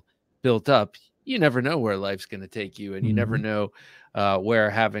skill built up, you never know where life's going to take you, and you never know where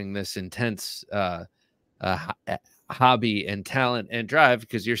having this intense hobby and talent and drive,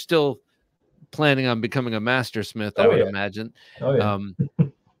 because you're still planning on becoming a master smith, I would imagine. Oh yeah.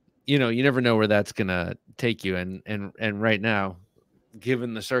 You know, you never know where that's going to take you. And right now,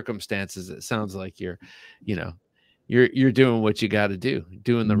 given the circumstances, it sounds like you're, you know, you're doing what you got to do,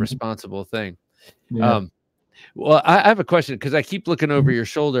 doing the responsible thing. Yeah. Well, I have a question, because I keep looking over your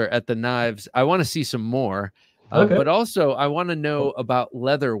shoulder at the knives. I want to see some more, Okay. but also I want to know about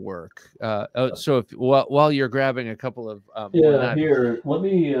leather work. So if while you're grabbing a couple of more knives. Here, let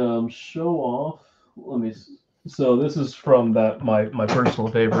me show off. So this is from my personal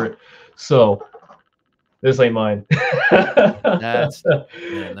favorite. So this ain't mine. That's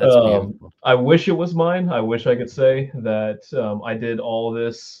beautiful. I wish it was mine. I wish I could say that I did all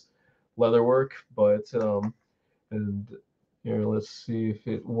this leather work, but and here, let's see if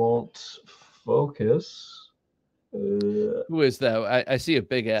it won't focus. Who is that? I see a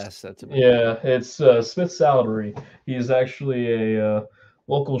big ass. That's it's Smith Salary. He's actually a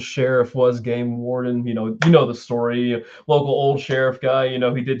local sheriff, was game warden. You know the story. Local old sheriff guy. You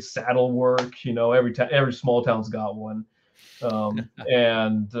know, he did saddle work. You know, every small town's got one. Yeah,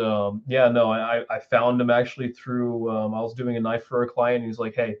 no, I found him actually through. I was doing a knife for a client. And he's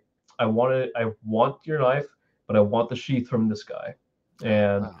like, hey, I want your knife, but I want the sheath from this guy.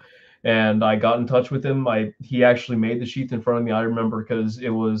 And I got in touch with him. He actually made the sheath in front of me. I remember, because it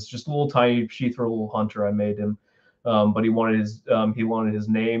was just a little tiny sheath for a little hunter. I made him, but he wanted his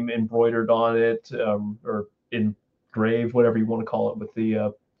name embroidered on it, or engraved, whatever you want to call it, with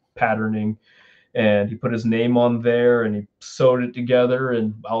the patterning. And he put his name on there, and he sewed it together.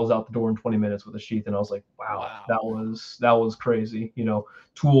 And I was out the door in 20 minutes with a sheath. And I was like, wow. that was crazy. You know,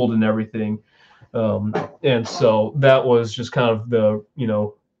 tooled and everything. And so that was just kind of the, you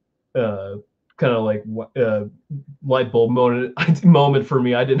know, kind of like light bulb moment for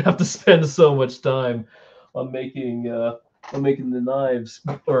me. I didn't have to spend so much time on making the knives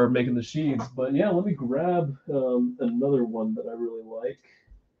or making the sheaths. But yeah, let me grab another one that I really like.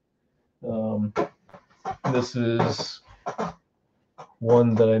 This is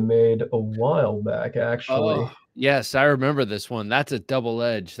one that I made a while back, actually. Oh, yes, I remember this one. That's a double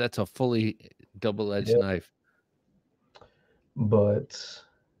edge. That's a fully double-edged knife. But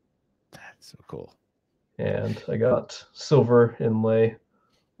that's so cool. And I got silver inlay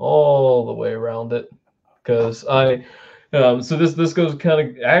all the way around it, because so this goes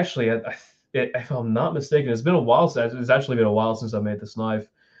kind of, actually, if I'm not mistaken, it's actually been a while since I made this knife.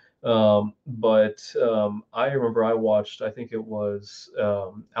 But I remember I watched, I think it was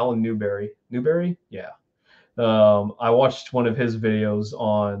Alan Newberry. Yeah, I watched one of his videos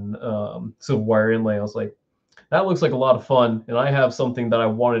on silver wire inlay. I was like, that looks like a lot of fun, and I have something that I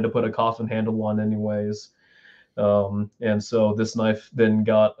wanted to put a coffin handle on anyways. And so this knife then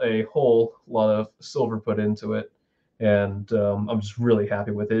got a whole lot of silver put into it, and I'm just really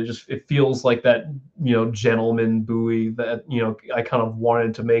happy with it. It feels like that, gentleman bowie that I kind of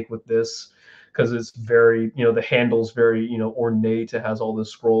wanted to make with this, because it's very, the handle's very, ornate. It has all the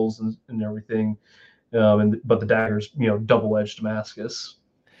scrolls and everything, but the dagger's, double-edged Damascus.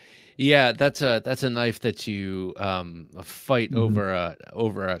 Yeah, that's a knife that you fight Mhm.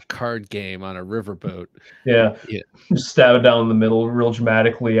 over a card game on a riverboat. Yeah, Yeah. just stab it down the middle real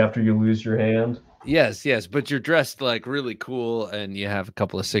dramatically after you lose your hand. Yes, yes, but you're dressed like really cool and you have a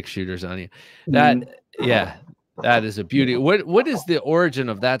couple of 6-shooters on you. That Mhm. yeah, that is a beauty. What is the origin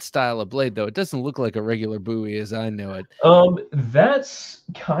of that style of blade though? It doesn't look like a regular bowie as I know it. That's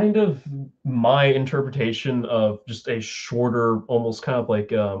kind of my interpretation of just a shorter, almost kind of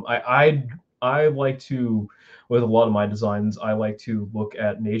like I like to, with a lot of my designs, I like to look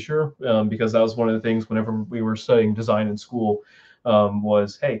at nature, because that was one of the things whenever we were studying design in school,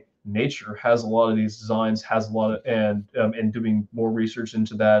 was, hey, nature has a lot of these designs, has a lot of, and doing more research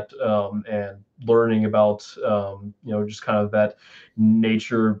into that, and learning about, just kind of that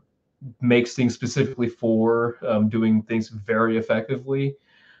nature makes things specifically for doing things very effectively.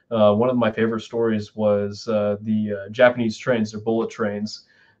 One of my favorite stories was the Japanese trains, their bullet trains.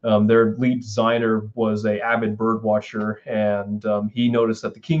 Their lead designer was a avid bird watcher, and he noticed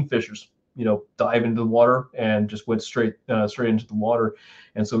that the kingfishers, dive into the water and just went straight into the water.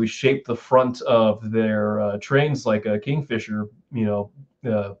 And so he shaped the front of their trains like a kingfisher,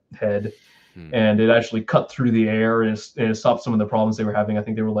 head, Hmm. and it actually cut through the air, and it stopped some of the problems they were having. I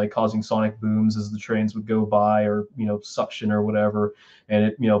think they were like causing sonic booms as the trains would go by, or suction or whatever, and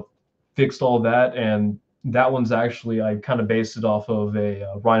it fixed all of that. And that one's actually, I kind of based it off of a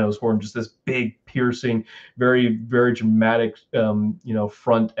rhino's horn, just this big piercing, very very dramatic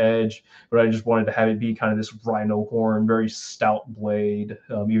front edge, but I just wanted to have it be kind of this rhino horn, very stout blade,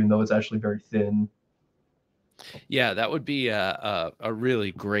 even though it's actually very thin. Yeah, that would be a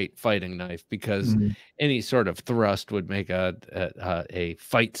really great fighting knife because Mhm. any sort of thrust would make a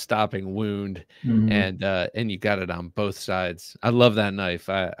fight stopping wound, Mhm. and you got it on both sides. I love that knife.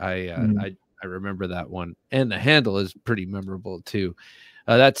 Mhm. I remember that one, and the handle is pretty memorable too.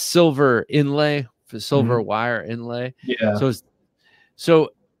 That's silver inlay, silver Mhm. wire inlay. Yeah. So so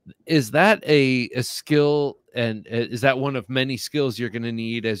is that a skill, and is that one of many skills you're going to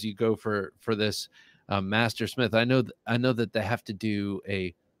need as you go for this master smith? I know that they have to do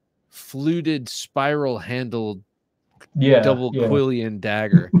a fluted spiral handled Yeah. double Yeah. quillion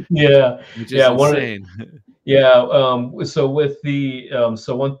dagger, Yeah, which is yeah. One of insane. Yeah. So with the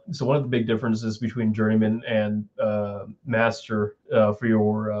one of the big differences between journeyman and master, for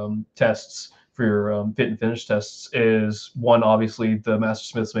your tests, for your fit and finish tests, is one, obviously the master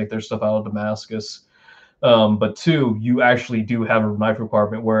smiths make their stuff out of Damascus. But two, you actually do have a knife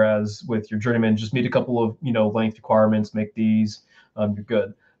requirement, whereas with your journeyman, just meet a couple of length requirements, make these, you're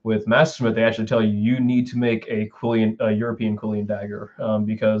good. With Mastersmith, they actually tell you you need to make a European Quillian dagger,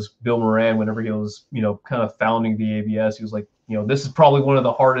 because Bill Moran, whenever he was kind of founding the ABS, he was like, this is probably one of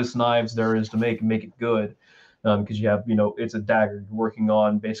the hardest knives there is to make, and make it good, because you have, it's a dagger. You're working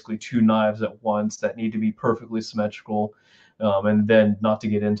on basically two knives at once that need to be perfectly symmetrical, and then not to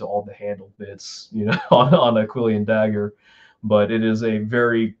get into all the handle bits, on a Quillian dagger. But it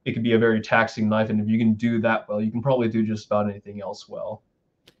can be a very taxing knife, and if you can do that well, you can probably do just about anything else well.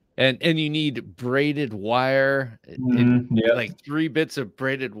 And you need braided wire, Yeah. like 3 bits of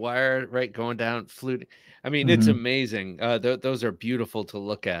braided wire, right, going down fluting. I mean, it's Hmm. amazing. Those are beautiful to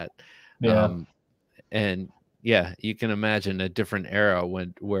look at. Yeah. Um, and yeah, you can imagine a different era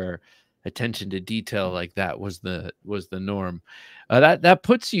where attention to detail like that was the norm. That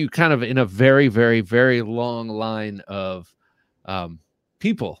puts you kind of in a very very very long line of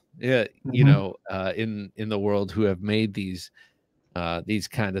people, yeah, Hmm. in the world who have made these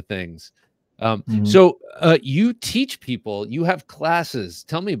kind of things. Hmm. So you teach people, you have classes.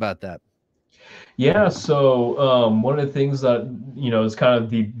 Tell me about that. Yeah, so one of the things that is kind of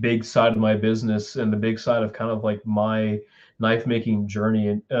the big side of my business, and the big side of kind of like my knife making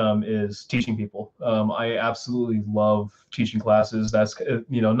journey, is teaching people. I absolutely love teaching classes. That's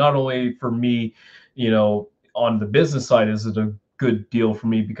not only for me, on the business side, is it a good deal for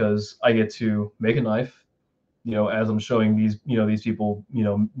me because I get to make a knife, as I'm showing these people,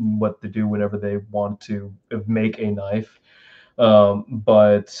 what to do whenever they want to make a knife.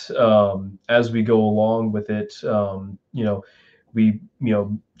 But as we go along with it, we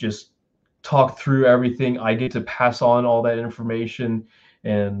just talk through everything. I get to pass on all that information.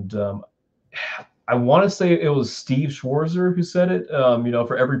 And I want to say it was Steve Schwarzer who said it.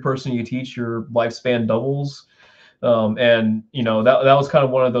 For every person you teach, your lifespan doubles. And that was kind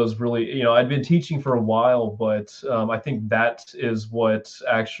of one of those really, I'd been teaching for a while, but I think that is what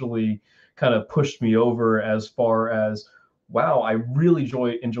actually kind of pushed me over as far as, wow, I really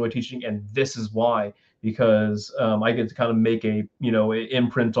enjoy teaching, and this is why. Because I get to kind of make a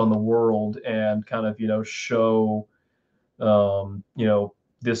imprint on the world, and kind of show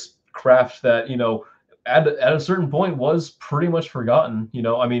this craft that at a certain point was pretty much forgotten.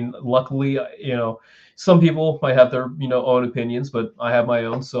 I mean, luckily, some people might have their own opinions, but I have my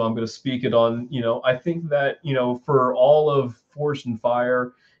own, so I'm going to speak it on. I think that for all of Forged in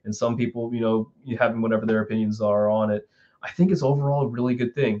Fire, and some people having whatever their opinions are on it, I think it's overall a really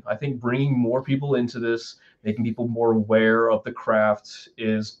good thing. I think bringing more people into this, making people more aware of the craft,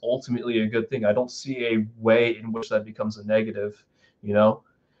 is ultimately a good thing. I don't see a way in which that becomes a negative,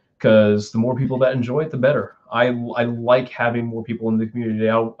 because the more people that enjoy it, the better. I like having more people in the community.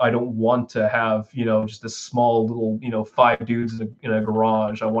 I don't want to have just this small little 5 dudes in a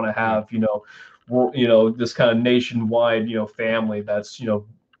garage. I want to have this kind of nationwide family that's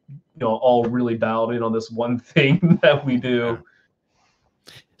all really dialed in on this one thing that we do.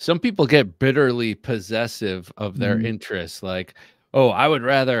 Some people get bitterly possessive of their interests, like, oh, I would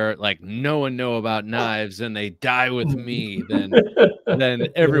rather like no one know about knives and they die with me than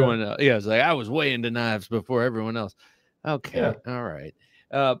everyone else. Yeah, it's like I was way into knives before everyone else. Okay, all right.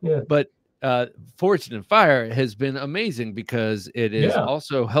 But Forged in Fire has been amazing because it has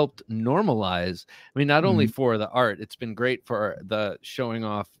also helped normalize. I mean, not only for the art, it's been great for the showing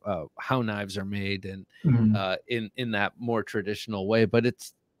off how knives are made, and in that more traditional way, but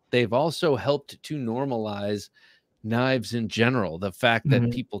they've also helped to normalize knives in general. The fact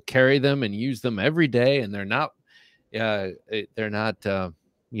that people carry them and use them every day, and they're not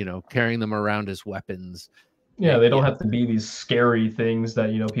carrying them around as weapons. Yeah, they don't have to be these scary things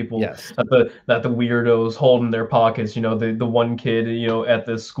that people that the weirdos hold in their pockets. The one kid at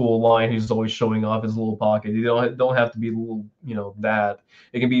the school line who's always showing off his little pocket. You don't have to be little that.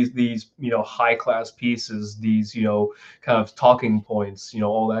 It can be these high class pieces, these kind of talking points,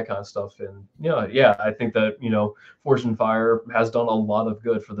 all that kind of stuff. And I think that Forged in Fire has done a lot of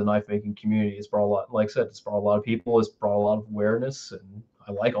good for the knife making community. It's brought a lot, like I said, it's brought a lot of people. It's brought a lot of awareness, and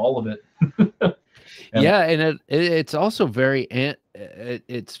I like all of it. And it's also very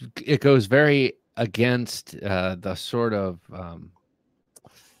it goes very against the sort of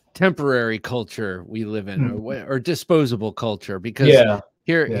temporary culture we live in, or disposable culture, because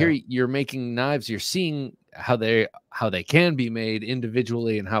here you're making knives, you're seeing how they can be made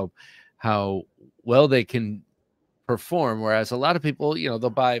individually, and how well they can perform, whereas a lot of people they'll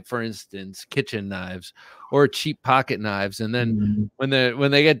buy, for instance, kitchen knives or cheap pocket knives, and then when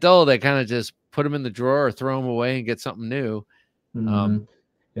they get dull, they kind of just put them in the drawer or throw them away and get something new.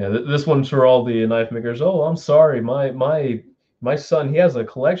 This one's for all the knife makers. Oh, I'm sorry, my son, he has a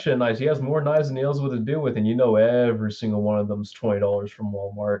collection of knives. He has more knives than he knows what to do with, and every single one of them's $20 from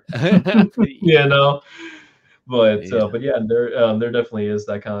Walmart. But yeah, there definitely is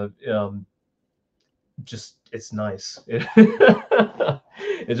that kind of just, it's nice.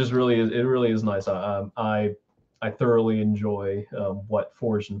 It just really is. It really is nice. I thoroughly enjoy what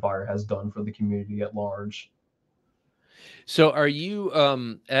Forged in Fire has done for the community at large. So are you,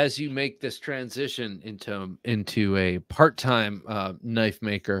 as you make this transition into a part-time knife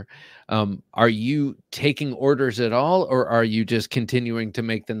maker, are you taking orders at all, or are you just continuing to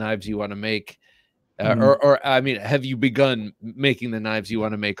make the knives you want to make? Or I mean, have you begun making the knives you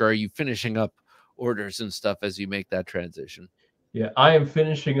want to make, or are you finishing up orders and stuff as you make that transition? Yeah, I am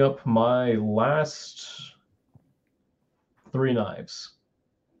finishing up my last 3 knives.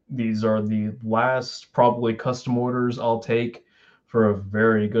 These are the last probably custom orders I'll take for a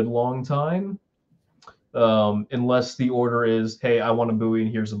very good long time, unless the order is, hey, I want a bowie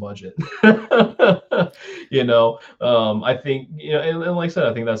and here's a budget. I think and like I said,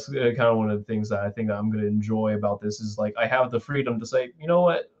 I think that's kind of one of the things that I think I'm going to enjoy about this, is like I have the freedom to say, you know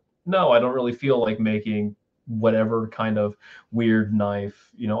what, no, I don't really feel like making whatever kind of weird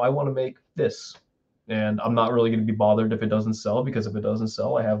knife. I want to make this. And I'm not really going to be bothered if it doesn't sell, because if it doesn't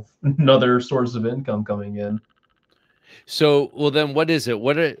sell, I have another source of income coming in. So, well, then what is it?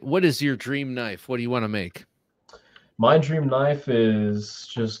 What is your dream knife? What do you want to make? My dream knife is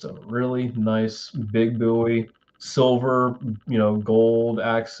just a really nice big bowie, silver, gold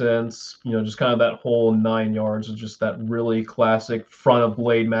accents, just kind of that whole 9 yards of just that really classic front of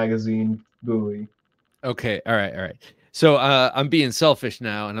blade magazine bowie. Okay. All right. So I'm being selfish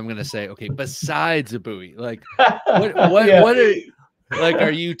now, and I'm gonna say, okay, besides a bowie, like what Yeah. what are like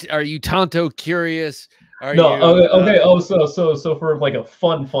are you Tonto curious? Are No, you okay. Oh, so for like a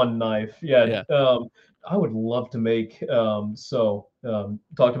fun knife, yeah. yeah. I would love to make. Talked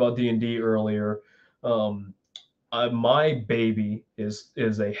about D&D earlier. Um, my baby is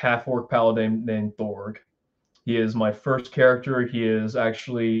a half orc paladin named Thorg. He is my first character. He is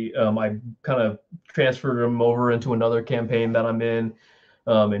actually I kind of transferred him over into another campaign that I'm in.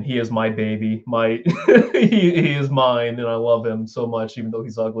 And he is my baby. My he is mine, and I love him so much, even though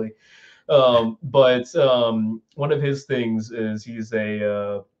he's ugly. But one of his things is he's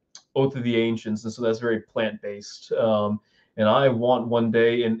a Oath of the Ancients, and so that's very plant based. And I want one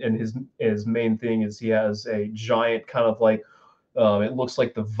day, and his main thing is he has a giant kind of like it looks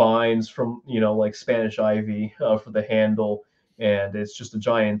like the vines from like Spanish ivy for the handle, and it's just a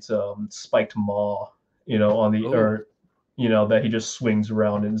giant spiked maw, on the Oh, or that he just swings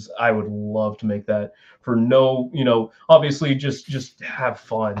around. And I would love to make that for no, obviously just have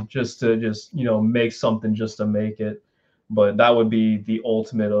fun, just to make something just to make it. But that would be the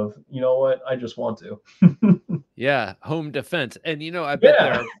ultimate of, what, I just want to. yeah, home defense. And I bet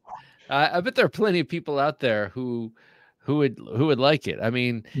Yeah. I bet there are plenty of people out there who would like it. I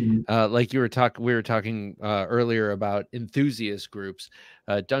mean, Mhm. like we were talking earlier about enthusiast groups,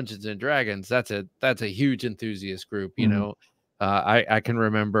 Dungeons and Dragons. That's a huge enthusiast group. Mhm. I can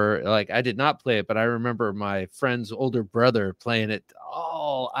remember, like, I did not play it, but I remember my friend's older brother playing it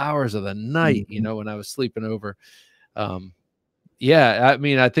all hours of the night. Mhm. When I was sleeping over. Yeah, I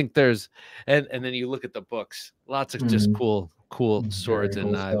mean, I think there's, and then you look at the books, lots of just Mhm. cool swords Very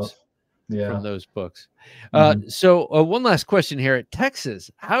and cool knives stuff. Yeah. from those books. Mhm. So one last question here at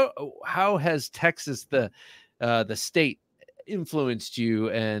Texas. How has Texas, the state, influenced you,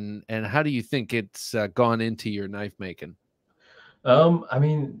 and how do you think it's gone into your knife making? I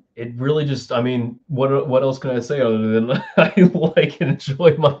mean, it really just, I mean, what else can I say other than I like and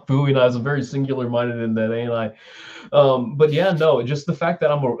enjoy my Bowie knives? I'm very singular minded in that, ain't I? But yeah, no, just the fact that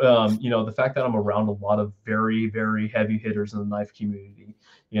the fact that I'm around a lot of very heavy hitters in the knife community.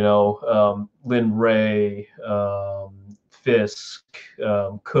 Lynn Ray, Fisk,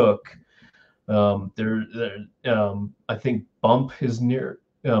 Cook. I think Bump is near.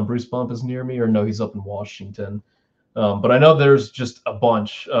 Bruce Bump is near me, or no, he's up in Washington. But I know there's just a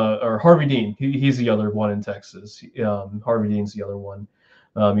bunch. Or Harvey Dean, he's the other one in Texas. Harvey Dean's the other one.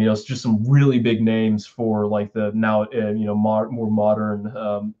 It's just some really big names for like the now, more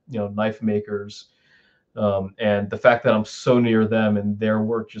modern, knife makers. And the fact that I'm so near them and their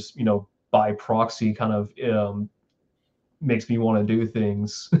work just, by proxy kind of makes me want to do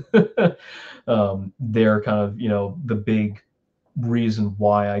things. They're kind of, the big reason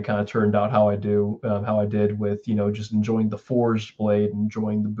why I kind of turned out how I did with, just enjoying the forged blade,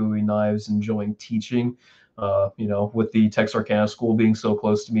 enjoying the Bowie knives, enjoying teaching, with the Texarkana school being so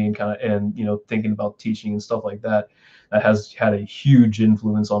close to me, and thinking about teaching and stuff like that, that has had a huge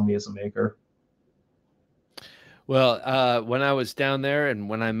influence on me as a maker. Well, when I was down there and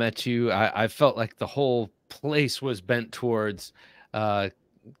when I met you, I felt like the whole place was bent towards uh,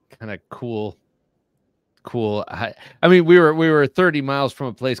 kind of cool. I mean, we were 30 miles from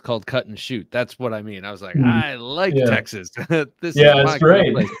a place called Cut and Shoot. That's what I mean. I was like, Mhm. I like Yeah, Texas. This is yeah, it's my kind of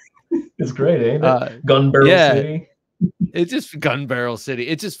great. place. It's great, ain't it? Uh, Gun Barrel yeah, City. it's just Gun Barrel City.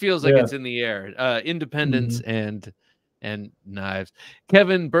 It just feels like Yeah. it's in the air. Independence Mhm. and knives.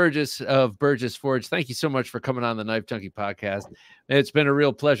 Kevin Burgess of Burgess Forge, thank you so much for coming on the Knife Junkie podcast. It's been a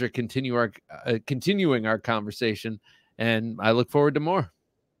real pleasure continuing our conversation, and I look forward to more.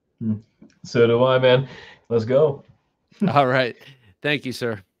 So do I, man. Let's go. All right. Thank you,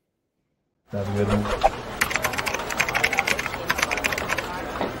 sir. Have a good one.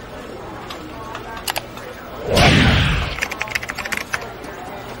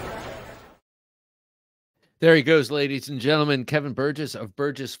 There he goes, ladies and gentlemen. Kevin Burgess of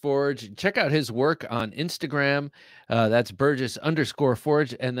Burgess Forge. Check out his work on Instagram. That's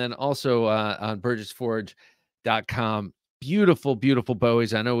Burgess_Forge. And then also on BurgessForge.com. Beautiful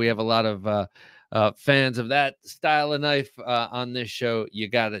bowies. I know we have a lot of fans of that style of knife on this show. You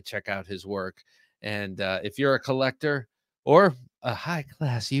got to check out his work. And if you're a collector or a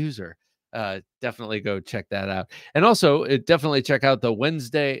high-class user, definitely go check that out. And also definitely check out the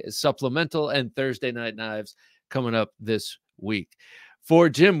Wednesday supplemental and Thursday night knives coming up this week. For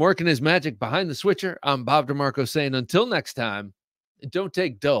Jim working his magic behind the switcher, I'm Bob DeMarco saying until next time, don't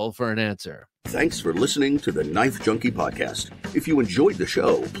take dull for an answer. Thanks for listening to the Knife Junkie podcast. If you enjoyed the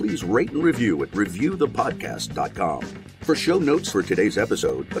show, please rate and review at reviewthepodcast.com. For show notes for today's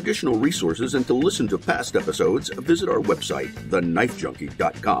episode, additional resources, and to listen to past episodes, visit our website,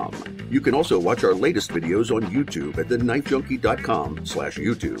 TheKnifeJunkie.com. You can also watch our latest videos on YouTube at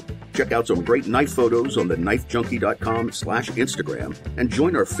TheKnifeJunkie.com/YouTube. Check out some great knife photos on TheKnifeJunkie.com/Instagram, and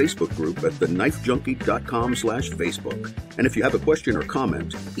join our Facebook group at TheKnifeJunkie.com/Facebook. And if you have a question or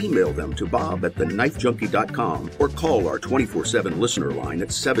comment, email them to bob@TheKnifeJunkie.com or call our 24/7 listener line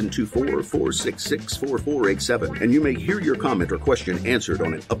at 724-466-4487, and you may hear your comment or question answered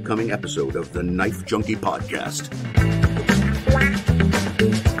on an upcoming episode of the Knife Junkie podcast.